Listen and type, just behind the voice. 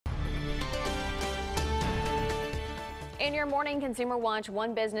In your morning Consumer Watch,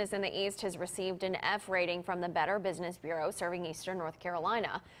 one business in the East has received an F rating from the Better Business Bureau serving Eastern North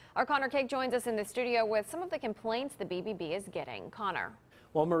Carolina. Our Connor Cake joins us in the studio with some of the complaints the BBB is getting. Connor.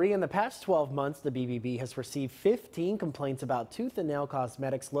 Well, Marie, in the past 12 months, the BBB has received 15 complaints about tooth and nail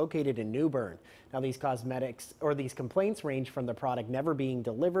cosmetics located in New Bern. Now, these complaints range from the product never being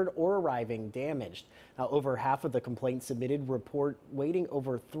delivered or arriving damaged. Now, over half of the complaints submitted report waiting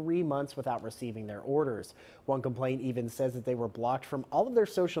over 3 months without receiving their orders. One complaint even says that they were blocked from all of their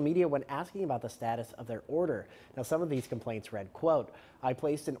social media when asking about the status of their order. Now, some of these complaints read, quote, "I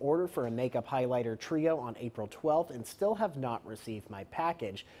placed an order for a makeup highlighter trio on April 12th and still have not received my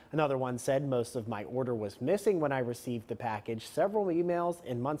package." Another one said, "Most of my order was missing when I received the package, several emails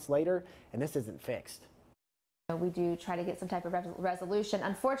and months later, and this isn't fixed." We do try to get some type of resolution.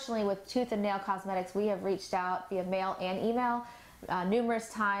 Unfortunately, with tooth and nail cosmetics, we have reached out via mail and email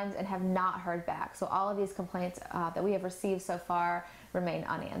numerous times and have not heard back. So all of these complaints that we have received so far remain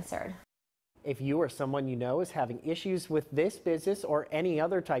unanswered. If you or someone you know is having issues with this business or any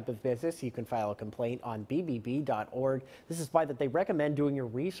other type of business, you can file a complaint on bbb.org. This is why that they recommend doing your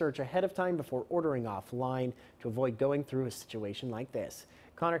research ahead of time before ordering offline to avoid going through a situation like this.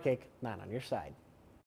 Connor Cake, not on your side.